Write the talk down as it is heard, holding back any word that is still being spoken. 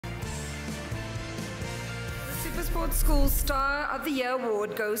SuperSport School Star of the Year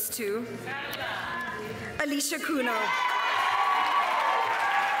award goes to Alicia Kuno.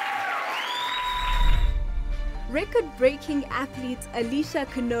 Record-breaking athlete Alicia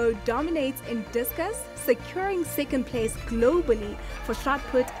Kuno dominates in discus, securing second place globally for shot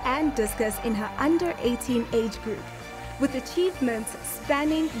put and discus in her under-18 age group. With achievements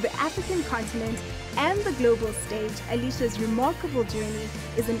spanning the African continent and the global stage, Alicia's remarkable journey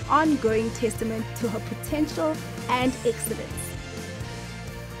is an ongoing testament to her potential and excellence.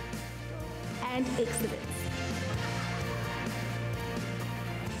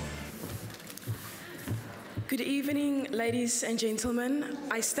 Good evening, ladies and gentlemen.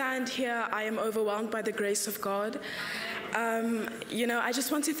 I stand here, I am overwhelmed by the grace of God. I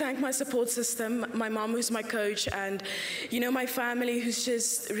just want to thank my support system, my mom who's my coach, and my family who's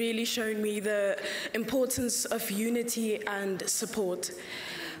just really shown me the importance of unity and support.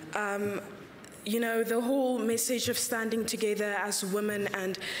 The whole message of standing together as women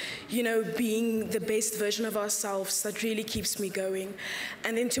and, being the best version of ourselves, that really keeps me going.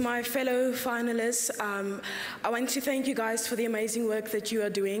 And then to my fellow finalists, I want to thank you guys for the amazing work that you are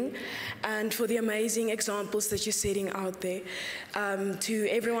doing and for the amazing examples that you're setting out there. To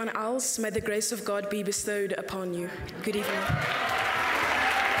everyone else, may the grace of God be bestowed upon you. Good evening.